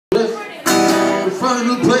find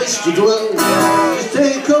a place to dwell. Just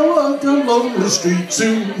take a walk along the street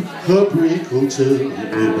to Heartbreak Hotel.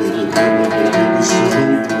 Baby, so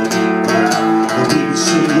lonely. Baby,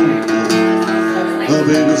 so lonely.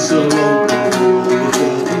 Baby, so lonely.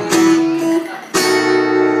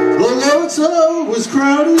 Although it's always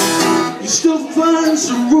crowded, you still find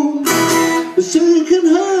some room. The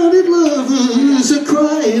sinking-hearted lovers are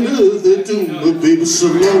crying of their doom. Oh, baby, so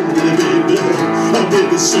lonely, baby. Oh,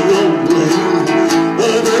 baby, so lonely.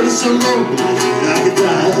 Oh, baby, so lonely, I could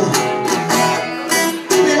die.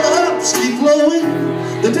 The ups keep glowing,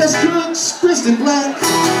 the desk clerk's dressed in black.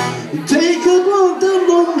 You take a walk down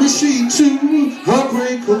lonely street to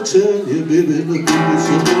Heartbreak Hotel. Yeah, baby, oh, baby,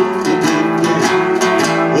 so lonely, baby.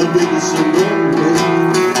 Oh, baby, so lonely.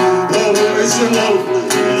 Oh, baby, so lonely,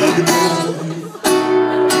 I could die.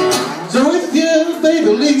 So if your baby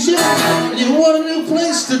leaves you and you want a new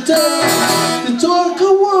place to die, then talk a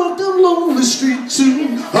walk down lonely street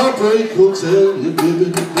to Heartbreak Hotel. Yeah,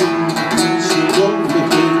 baby, baby, so lonely,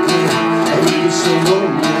 baby. Oh, baby, so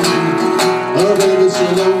lonely. Oh, baby, so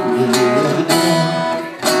lonely.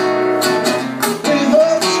 Hey,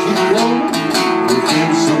 hearts keep blowing. Oh,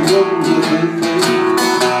 baby, so lonely, baby.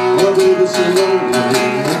 Oh, baby, so lonely.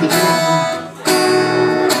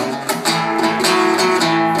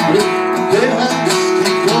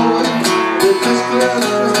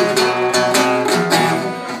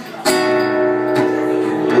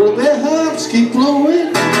 Well, their hearts keep blowing.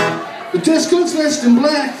 The disco's dressed in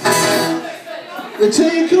black. They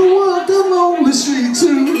take a walk down lonely street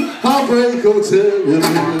to Heartbreak Hotel. Yeah,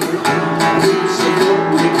 baby, so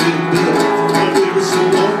lonely, baby. Oh, baby, so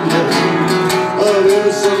lonely. Oh,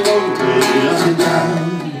 baby, so lonely, I could die.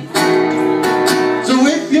 So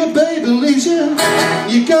if your baby leaves you,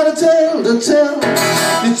 you got a tale to tell.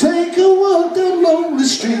 You take a walk down lonely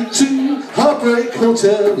street to Heartbreak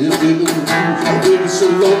Hotel. Yeah, baby, oh, baby, so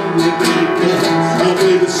lonely, baby. Oh,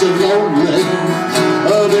 baby, so lonely.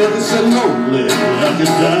 Oh, baby, so lonely, I could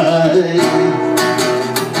die.